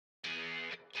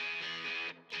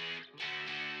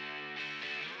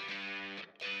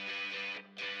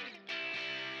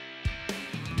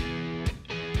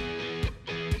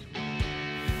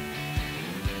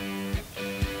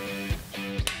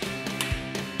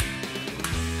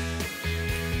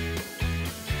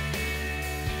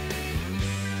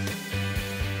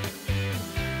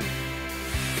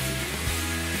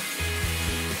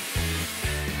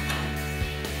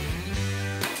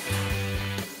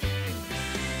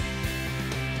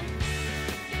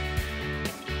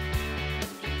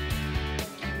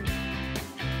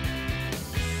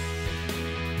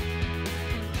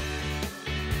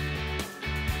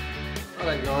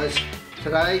G'day guys,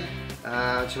 today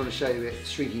I just want to show you about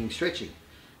shrinking stretching.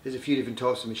 There's a few different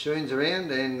types of machines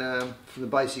around, and from the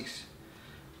basics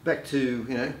back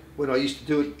to when I used to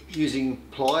do it using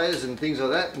pliers and things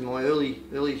like that in my early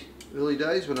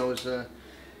days when I was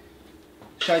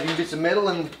shaping bits of metal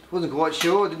and wasn't quite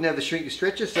sure, I didn't have the shrink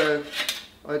stretcher, so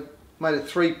I made a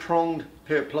 3-pronged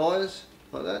pair of pliers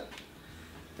like that.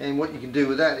 And what you can do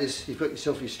with that is you've got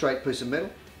yourself your straight piece of metal,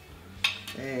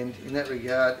 and in that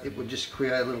regard it would just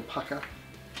create a little pucker,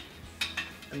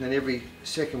 and then every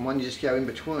second one you just go in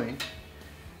between,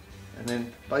 and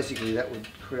then basically that would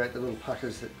create the little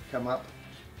puckers that come up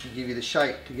and give you the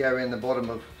shape to go around the bottom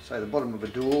of, say, the bottom of a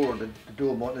door, or the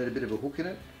door might need a bit of a hook in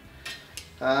it.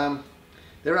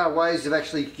 There are ways of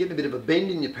actually getting a bit of a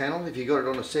bend in your panel. If you got it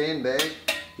on a sandbag,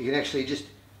 you can actually just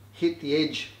hit the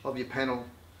edge of your panel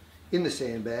in the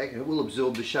sandbag and it will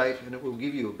absorb the shape and it will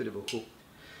give you a bit of a hook.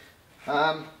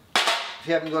 If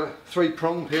you haven't got a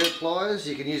 3-pronged pair of pliers,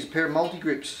 you can use a pair of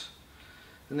multi-grips,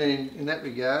 and then in that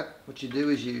regard what you do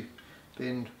is you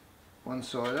bend one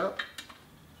side up,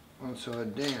 one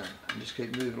side down, and just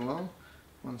keep moving along.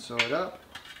 One side up,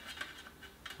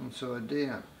 one side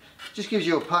down. Just gives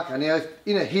you a pucker. Now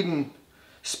in a hidden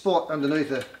spot underneath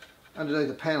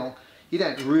the panel, you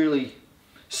don't really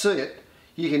see it.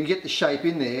 You can get the shape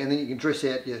in there, and then you can dress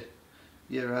out your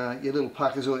little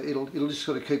puckers, or it'll just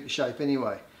sort of keep the shape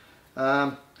anyway.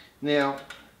 Now,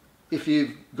 if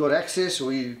you've got access,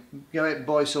 or you go out and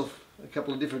buy yourself a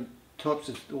couple of different types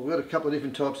of, or we've got a couple of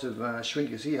different types of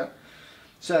shrinkers here.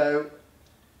 So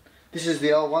this is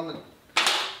the old one that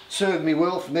served me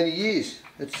well for many years.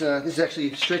 This is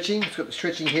actually stretching. It's got the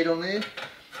stretching head on there.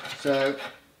 So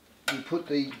you put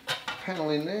the panel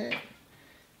in there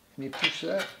and you push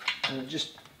that, and it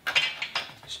just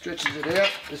stretches it out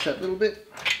just that little bit,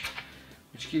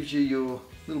 which gives you your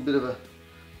little bit of a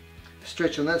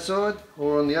stretch on that side.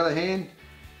 Or on the other hand,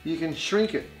 you can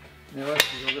shrink it. Now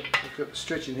I've got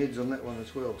stretching heads on that one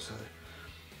as well. So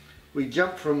we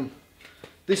jump from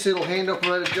this little hand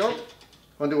operated job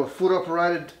onto a foot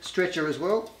operated stretcher as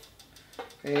well,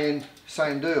 and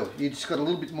same deal. You just got a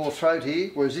little bit more throat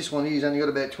here, whereas this one here's only got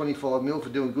about 25mm for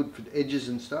doing good for edges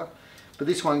and stuff, but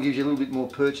this one gives you a little bit more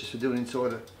purchase for doing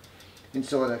inside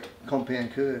a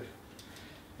compound curve,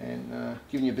 and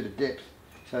giving you a bit of depth.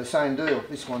 So same deal,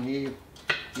 this one here,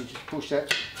 you just push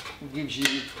that, it gives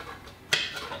you,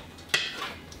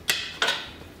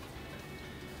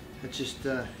 it just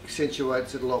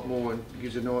accentuates it a lot more and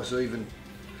gives a nice even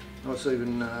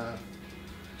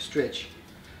stretch.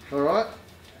 Alright,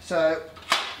 so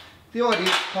the idea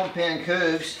of compound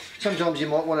curves, sometimes you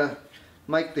might want to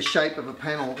make the shape of a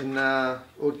panel in,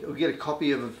 or get a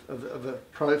copy of a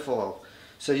profile.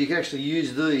 So you can actually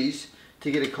use these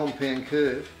to get a compound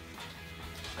curve.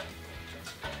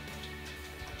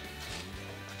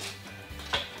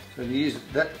 So you use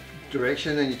it that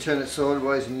direction, then you turn it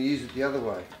sideways and you use it the other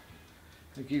way.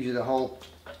 It gives you the whole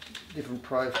different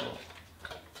profile.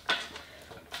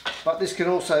 But this can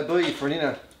also be for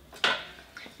an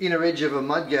inner edge of a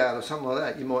mudguard or something like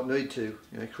that. You might need to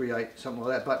create something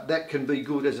like that, but that can be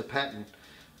good as a pattern.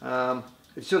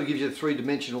 It sort of gives you a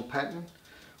 3-dimensional pattern.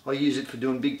 I use it for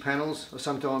doing big panels, or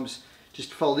sometimes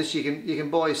just fold this. You can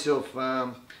buy yourself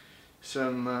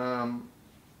some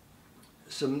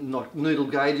like needle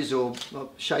gauges or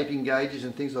shaping gauges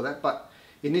and things like that, but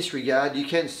in this regard you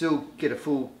can still get a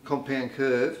full compound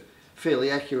curve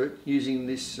fairly accurate using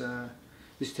this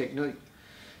this technique.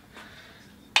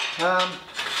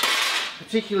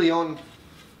 Particularly on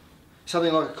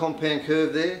something like a compound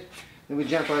curve there, and we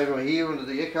jump over here onto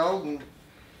the Eckhold, and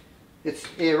it's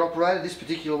air operated, this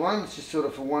particular one. It's just sort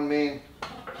of for one-man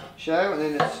show, and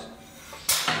then it just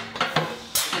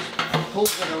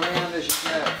pulls it around as you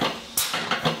go,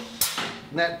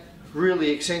 and that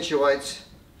really accentuates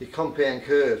your compound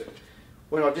curve.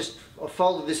 When I've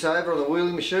folded this over on the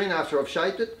wheeling machine after I've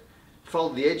shaped it,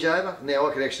 folded the edge over, now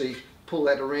I can actually pull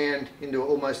that around into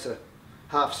almost a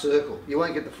half circle. You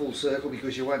won't get the full circle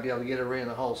because you won't be able to get around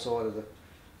the whole side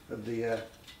of the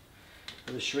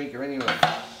shrinker anyway.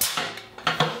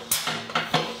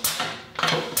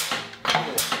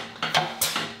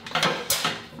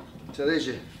 So there's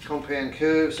your compound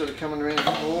curve sort of coming around a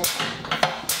bit more.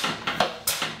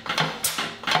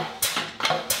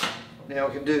 Now I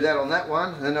can do that on that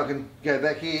one, and then I can go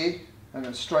back here and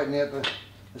then straighten out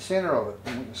the centre of it,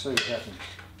 and we can see what happens.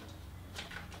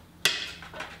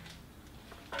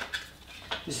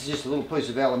 This is just a little piece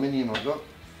of aluminium I've got.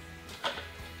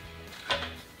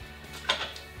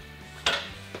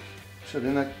 So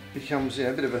then that becomes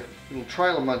a bit of a little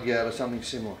trailer mudguard or something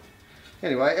similar.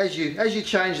 Anyway, as you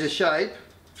change the shape,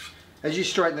 as you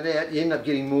straighten it out, you end up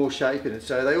getting more shape in it.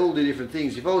 So they all do different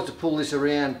things. If I was to pull this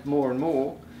around more and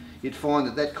more, you'd find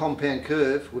that that compound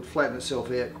curve would flatten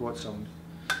itself out quite some.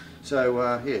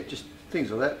 So yeah, just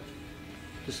things like that.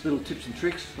 Just little tips and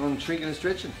tricks on shrinking and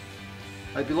stretching.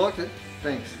 Hope you liked it.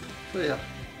 Thanks. See ya.